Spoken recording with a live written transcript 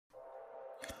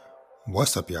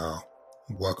What's up, y'all?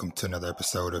 Welcome to another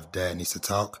episode of Dad Needs to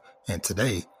Talk. And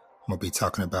today, I'm going to be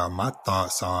talking about my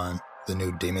thoughts on the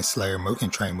new Demon Slayer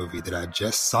Mugen Train movie that I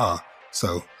just saw.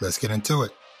 So let's get into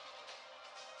it.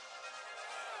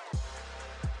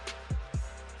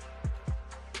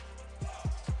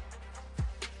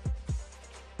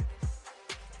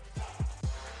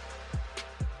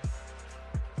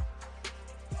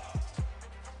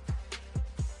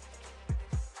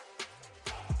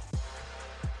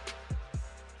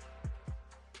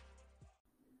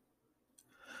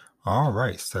 All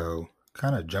right, so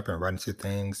kind of jumping right into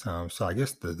things. So I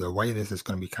guess the way this is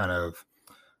going to be kind of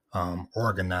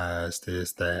organized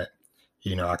is that,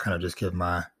 I kind of just give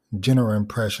my general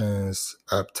impressions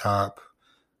up top,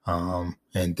 and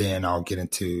then I'll get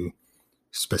into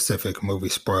specific movie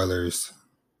spoilers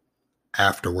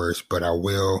afterwards, but I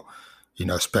will,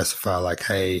 specify like,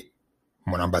 hey,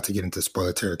 when I'm about to get into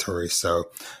spoiler territory. So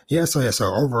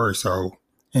over, so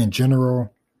in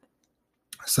general,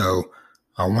 so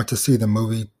I went to see the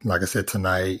movie, like I said,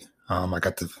 tonight. I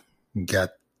got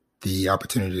the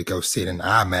opportunity to go see it in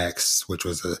IMAX, which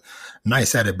was a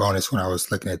nice added bonus when I was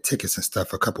looking at tickets and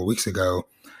stuff a couple weeks ago.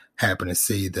 Happened to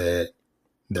see that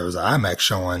there was an IMAX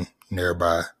showing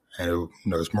nearby, and it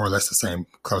was more or less the same,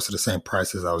 close to the same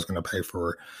price as I was going to pay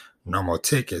for normal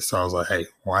tickets. So I was like, hey,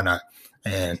 why not?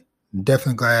 And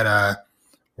definitely glad I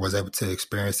was able to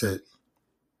experience it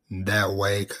that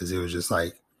way, because it was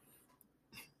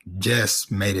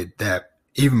just made it that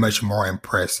even much more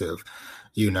impressive,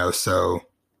 So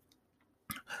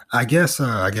I guess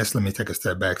let me take a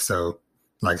step back. So,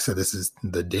 like I said, this is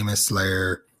the Demon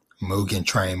Slayer Mugen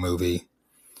Train movie.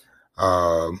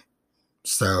 Um,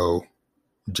 so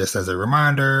just as a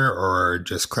reminder or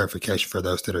just clarification for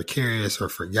those that are curious or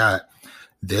forgot,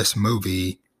 this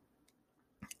movie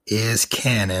is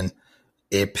canon.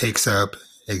 It picks up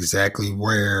exactly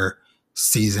where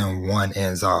season one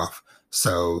ends off.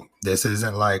 So this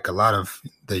isn't like a lot of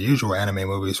the usual anime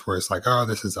movies where it's like, oh,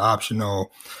 this is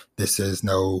optional. This is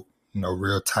no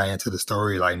real tie into the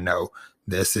story. Like, no,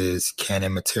 this is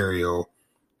canon material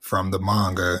from the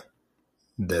manga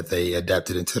that they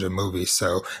adapted into the movie.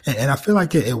 So, and I feel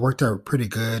like it worked out pretty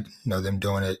good. Them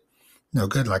doing it,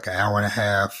 good, like an hour and a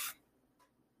half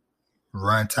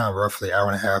runtime, roughly hour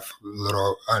and a half, a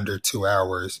little under 2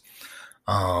 hours.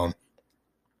 Um,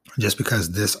 just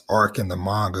because this arc in the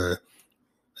manga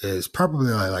is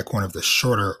probably like one of the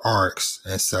shorter arcs.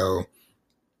 And so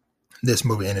this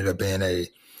movie ended up being a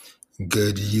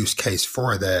good use case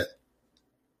for that.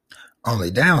 Only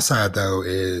downside though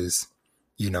is,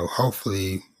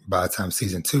 hopefully by the time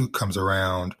season two comes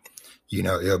around,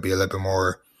 it'll be a little bit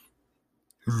more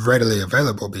readily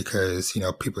available because,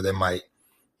 people that might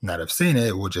not have seen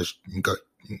it will just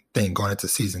think going into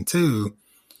season two,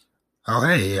 oh,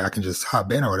 hey, I can just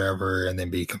hop in or whatever and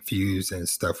then be confused and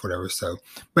stuff, whatever. So,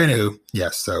 but anywho,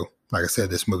 yes. So, like I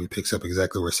said, this movie picks up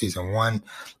exactly where season one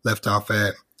left off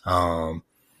at. And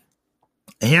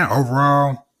yeah,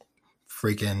 overall,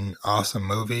 freaking awesome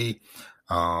movie.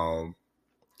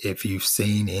 If you've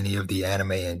seen any of the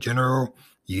anime in general,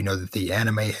 you know that the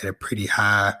anime had a pretty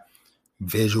high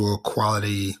visual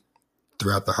quality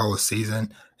throughout the whole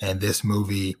season. And this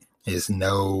movie is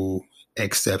no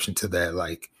exception to that.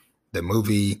 Like, the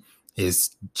movie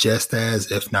is just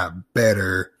as, if not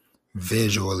better,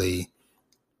 visually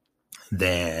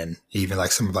than even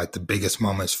like some of like the biggest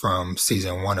moments from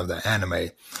season one of the anime.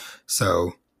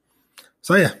 So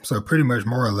yeah, so pretty much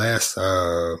more or less,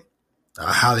 I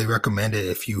highly recommend it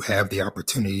if you have the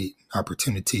opportunity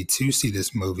to see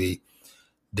this movie.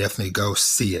 Definitely go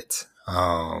see it.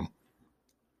 All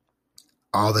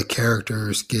the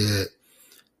characters get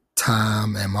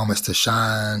time and moments to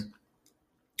shine.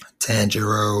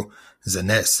 Tanjiro,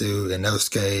 Zenitsu,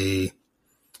 Inosuke,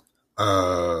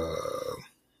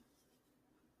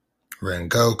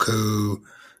 Rengoku,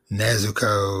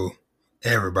 Nezuko,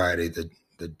 everybody,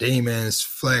 the demons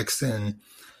flexing.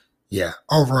 Yeah,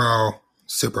 overall,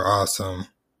 super awesome.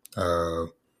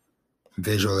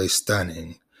 Visually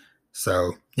stunning.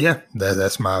 So yeah,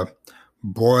 that's my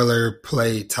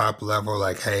boilerplate top level.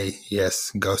 Like, hey,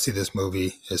 yes, go see this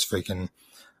movie. It's freaking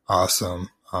awesome.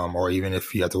 Or even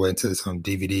if you have to wait until it's on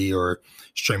DVD or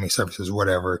streaming services,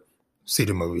 whatever, see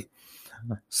the movie.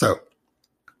 So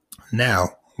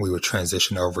now we will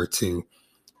transition over to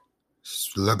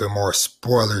a little bit more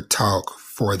spoiler talk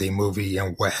for the movie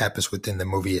and what happens within the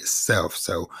movie itself.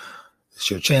 So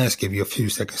it's your chance. Give you a few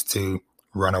seconds to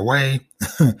run away.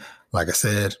 Like I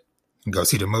said, go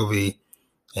see the movie.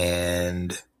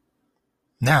 And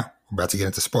now we're about to get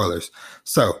into spoilers.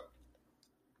 So,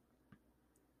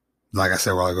 like I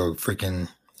said a while ago, freaking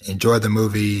enjoyed the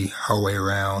movie whole way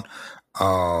around.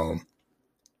 Um,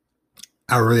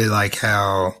 I really like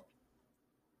how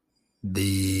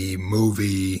the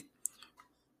movie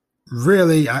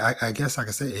really, I guess like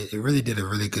I said, it really did a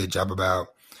really good job about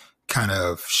kind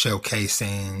of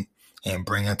showcasing and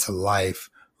bringing to life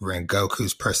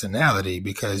Rengoku's personality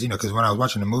because, because when I was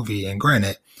watching the movie, and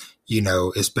granted,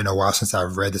 it's been a while since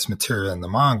I've read this material in the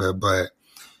manga, but,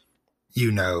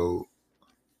 you know,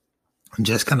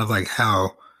 just kind of like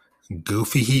how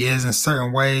goofy he is in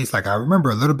certain ways. Like I remember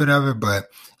a little bit of it, but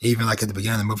even like at the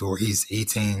beginning of the movie where he's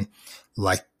eating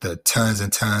like the tons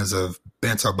and tons of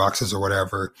bento boxes or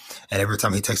whatever, and every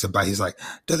time he takes a bite, he's like,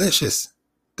 delicious,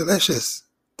 delicious,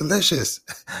 delicious.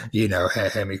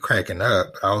 Had me cracking up.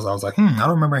 I was like, I don't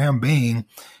remember him being,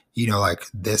 like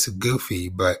this goofy.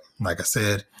 But like I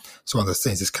said, it's one of those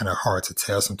things that's kind of hard to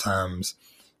tell sometimes,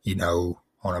 on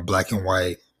a black and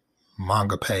white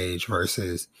manga page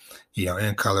versus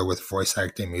in color with voice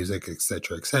acting, music,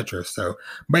 etc., etc. So,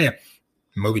 but yeah,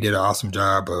 the movie did an awesome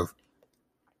job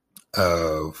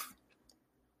of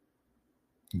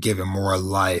giving more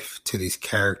life to these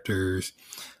characters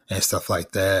and stuff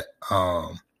like that.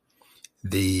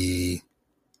 The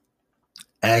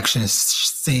action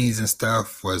scenes and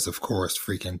stuff was, of course,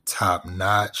 freaking top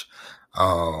notch.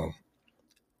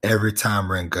 Every time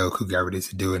Rengoku got ready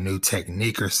to do a new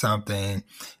technique or something,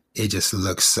 it just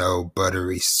looks so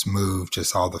buttery smooth,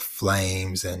 just all the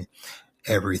flames and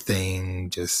everything,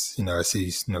 just, as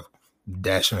he's,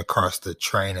 dashing across the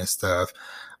train and stuff.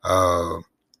 And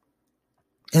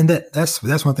that's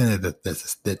one thing that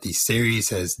the series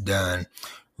has done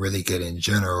really good in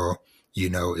general,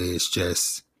 is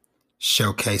just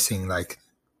showcasing like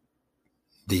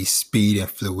the speed and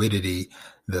fluidity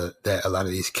that a lot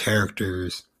of these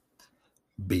characters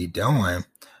be doing.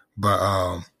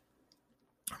 But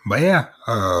yeah,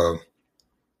 so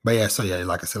yeah,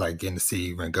 like I said, like getting to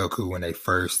see Rengoku when they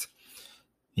first,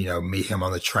 meet him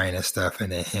on the train and stuff,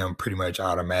 and then him pretty much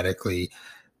automatically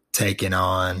taking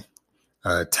on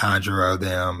Tanjiro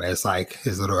them as like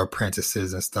his little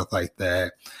apprentices and stuff like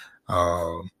that.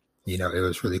 It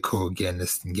was really cool getting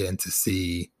to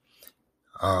see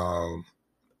a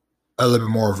little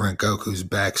bit more of Rengoku's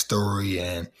backstory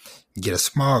and get a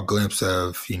small glimpse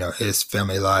of his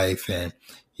family life, and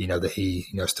that he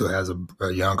still has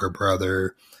a younger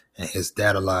brother and his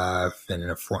dad alive, and then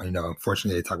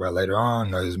unfortunately they talk about later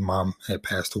on his mom had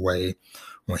passed away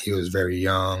when he was very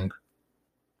young.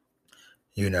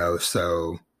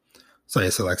 So like I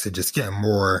said, just getting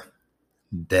more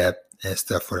depth and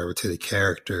stuff, whatever, to the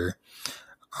character.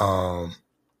 All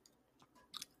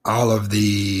of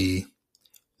the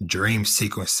dream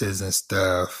sequences and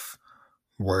stuff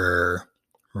were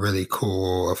really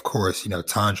cool. Of course,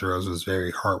 Tanjiro's was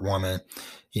very heartwarming.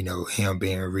 Him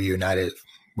being reunited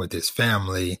with his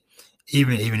family,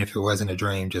 even if it wasn't a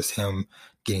dream, just him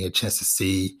getting a chance to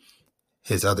see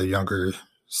his other younger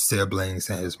siblings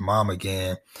and his mom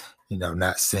again.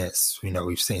 Not since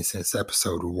we've seen since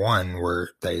episode 1 where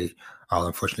they all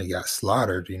unfortunately got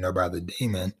slaughtered, by the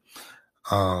demon.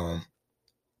 So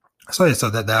yeah, so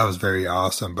that was very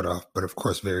awesome, but of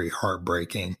course very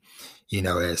heartbreaking.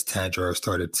 As Tanjiro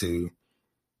started to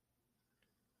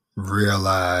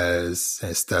realize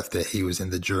and stuff that he was in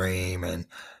the dream, and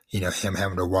him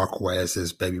having to walk away as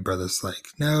his baby brother's like,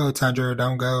 no, Tanjiro,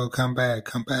 don't go, come back,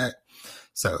 come back.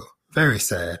 So very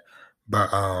sad.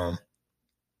 But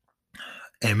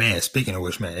and man, speaking of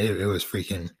which, man, it was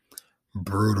freaking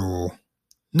brutal.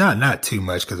 Not too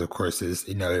much, because of course it's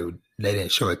they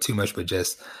didn't show it too much, but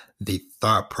just the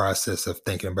thought process of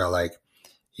thinking about like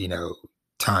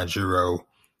Tanjiro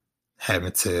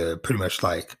having to pretty much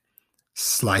like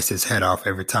slice his head off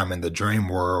every time in the dream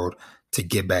world to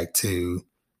get back to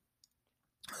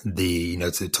the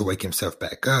to wake himself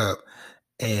back up,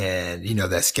 and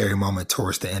that scary moment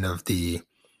towards the end of the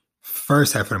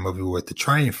first half of the movie with the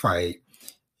train fight,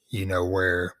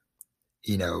 where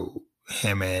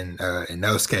him and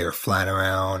Inosuke are flying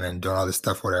around and doing all this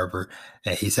stuff, whatever,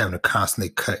 and he's having to constantly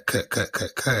cut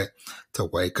to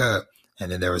wake up.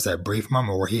 And then there was that brief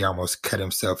moment where he almost cut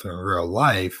himself in real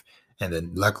life, and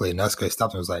then luckily Inosuke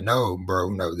stopped and was like, "No, bro,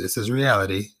 no, this is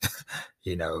reality.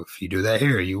 If you do that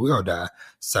here, you will die."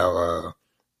 So,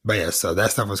 but yeah, so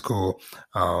that stuff was cool.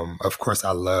 Of course,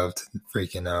 I loved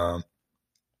freaking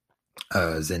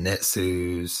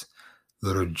Zenitsu's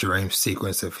little dream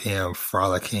sequence of him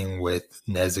frolicking with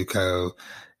Nezuko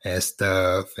and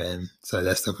stuff, and so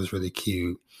that stuff was really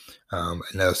cute.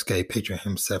 Inosuke picturing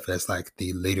himself as like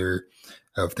the leader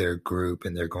of their group,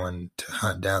 and they're going to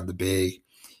hunt down the big,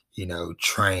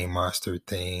 train monster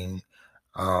thing.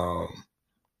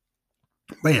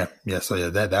 But so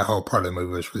that whole part of the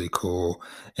movie was really cool.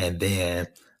 And then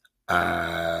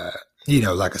uh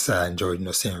like I said, I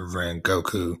enjoyed, seeing Ren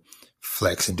Goku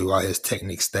flex and do all his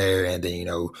techniques there, and then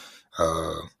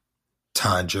uh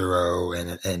Tanjiro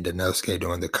and Inosuke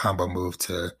doing the combo move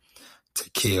to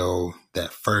kill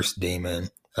that first demon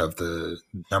of the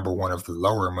number one of the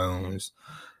lower moons.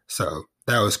 So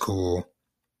that was cool.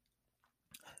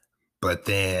 But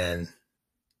then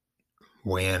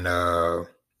when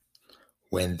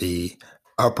when the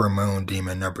upper moon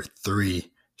demon number 3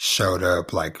 showed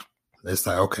up, like, it's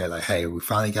like, okay, like, hey, we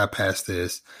finally got past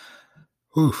this.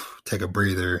 Oof, take a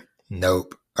breather.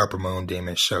 Nope. Upper moon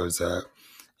demon shows up,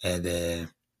 and then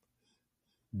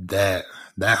that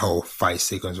whole fight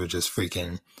sequence was just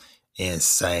freaking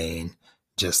insane.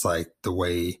 Just like the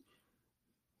way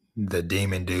the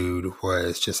demon dude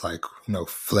was just like,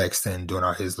 flexing, doing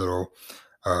all his little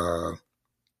uh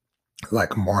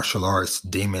like martial arts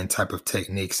demon type of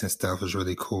techniques and stuff was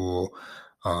really cool.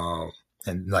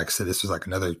 And like I said, this was like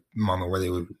another moment where they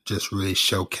would just really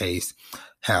showcase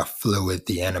how fluid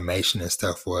the animation and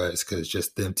stuff was, because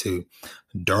just them two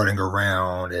darting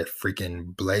around at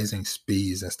freaking blazing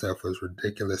speeds and stuff was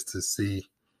ridiculous to see.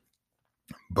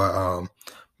 But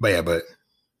but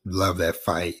love that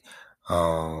fight.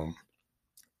 Um,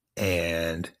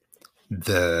 and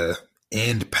the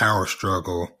end power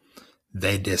struggle,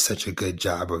 they did such a good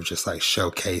job of just like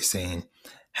showcasing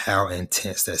how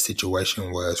intense that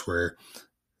situation was, where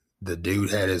the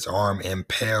dude had his arm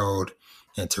impaled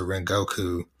into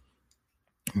Rengoku.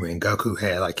 Rengoku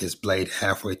had like his blade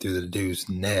halfway through the dude's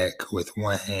neck with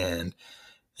one hand,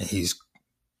 and he's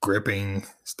gripping,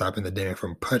 stopping the demon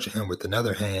from punching him with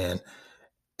another hand.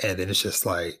 And then it's just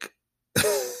like,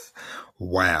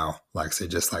 wow. Like I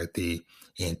said, just like the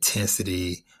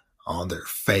intensity on their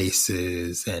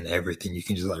faces and everything. You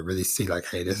can just like really see like,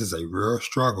 hey, this is a real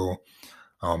struggle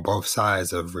on both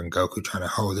sides of Rengoku trying to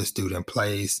hold this dude in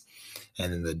place.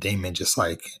 And then the demon just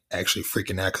like actually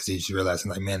freaking out because he's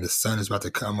realizing like, man, the sun is about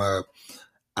to come up.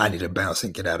 I need to bounce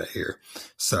and get out of here.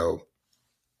 So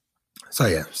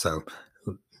yeah. So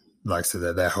like I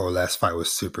said, that whole last fight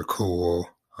was super cool.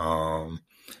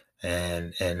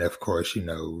 And of course,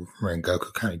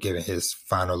 Rengoku kind of giving his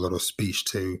final little speech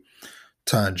to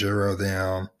Tanjiro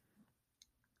them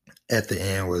at the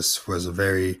end was a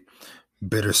very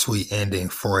bittersweet ending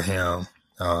for him.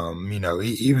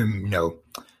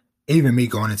 Even me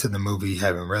going into the movie,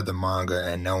 having read the manga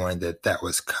and knowing that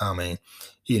was coming,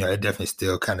 it definitely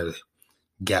still kind of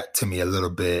got to me a little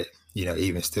bit,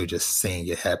 even still just seeing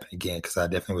it happen again, because I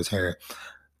definitely was hearing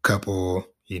a couple,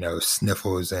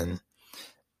 sniffles and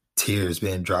tears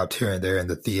being dropped here and there in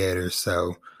the theater.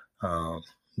 So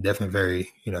definitely very,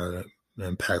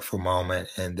 impactful moment.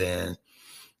 And then,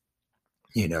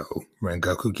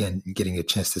 Rengoku getting a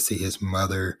chance to see his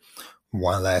mother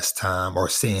one last time, or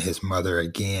seeing his mother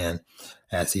again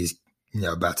as he's,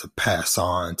 about to pass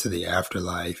on to the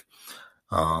afterlife.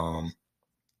 And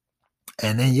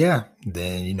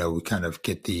then, we kind of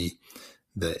get the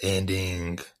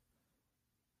ending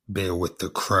bit with the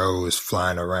crows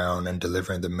flying around and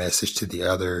delivering the message to the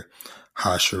other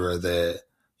Hashira that,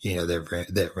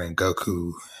 that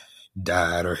Rengoku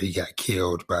died, or he got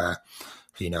killed by,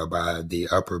 by the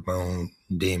upper moon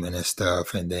demon and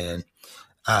stuff. And then,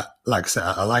 like I said,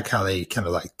 I like how they kind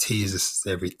of like teases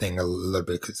everything a little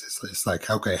bit, because it's like,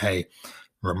 okay, hey,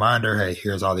 reminder, hey,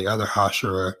 here's all the other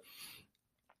Hashira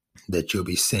that you'll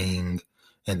be seeing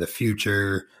in the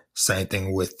future. Same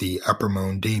thing with the upper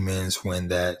moon demons. When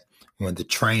the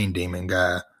train demon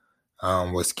guy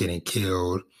was getting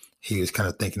killed, he was kind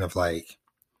of thinking of like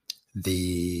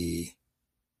the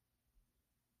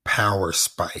power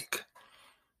spike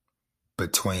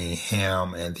between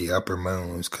him and the upper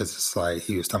moons, because it's like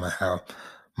he was talking about how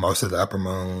most of the upper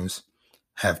moons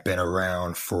have been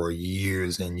around for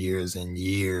years and years and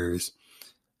years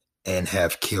and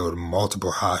have killed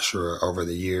multiple Hashira over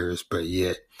the years, but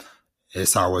yet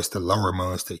it's always the lower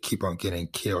moons that keep on getting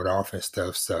killed off and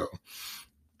stuff. So,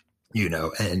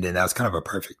 and then that was kind of a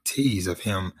perfect tease of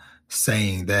him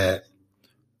saying that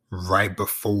right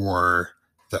before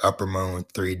the upper moon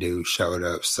 3 dude showed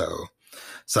up. So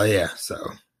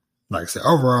like I said,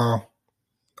 overall,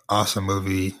 awesome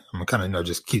movie. I'm kind of,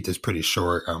 just keep this pretty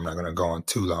short. I'm not going to go on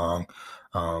too long.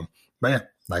 But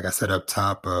like I said up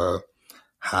top,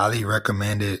 highly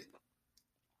recommend it.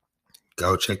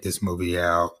 Go check this movie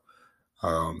out.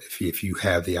 If you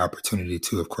have the opportunity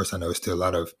to. Of course, I know it's still a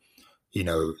lot of,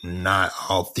 not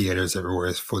all theaters everywhere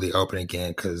is fully open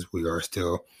again, because we are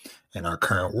still in our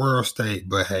current world state.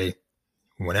 But hey,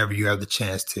 whenever you have the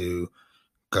chance to,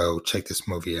 go check this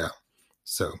movie out.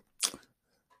 So,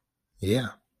 yeah.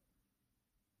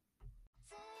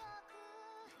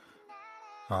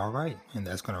 All right, and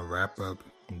that's going to wrap up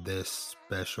this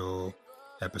special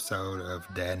episode of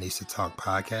Dad Needs to Talk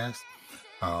podcast.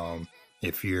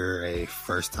 If you're a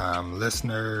first-time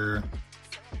listener,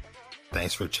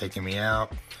 thanks for checking me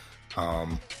out.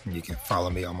 You can follow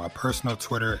me on my personal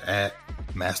Twitter at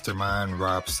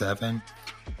MastermindRob7,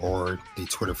 or the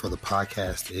Twitter for the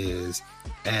podcast is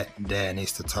at Dad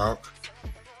Needs to Talk.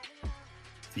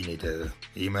 If you need to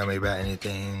email me about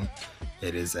anything,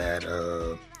 it is at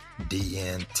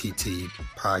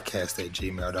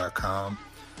dnttpodcast@gmail.com.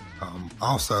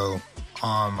 Also,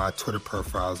 on my Twitter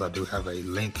profiles, I do have a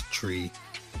Linktree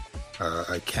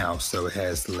account, so it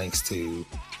has links to,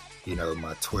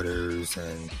 my Twitters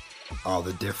and all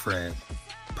the different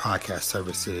podcast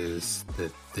services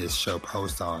that this show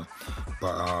posts on.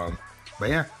 But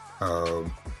yeah,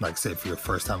 like I said, if you're a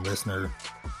first-time listener,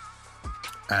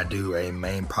 I do a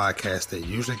main podcast that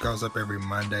usually goes up every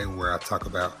Monday where I talk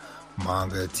about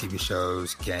manga, TV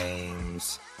shows,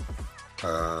 games,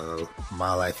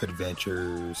 my life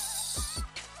adventures,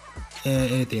 and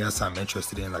anything else I'm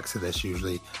interested in. Like I said, that's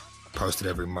usually posted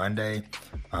every Monday.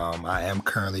 I am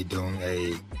currently doing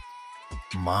a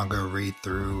manga read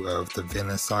through of the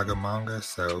Vinland Saga manga,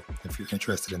 so if you're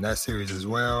interested in that series as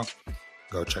well,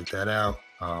 go check that out.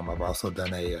 I've also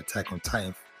done a Attack on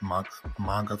Titan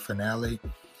manga finale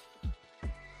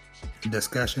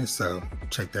discussion, so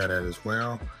check that out as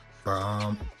well.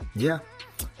 But yeah,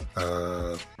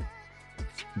 that'll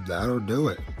do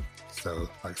it. So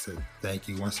like I said, thank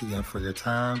you once again for your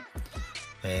time,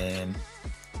 and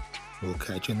we'll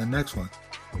catch you in the next one.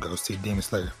 Go see Demon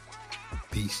Slayer.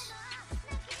 Peace.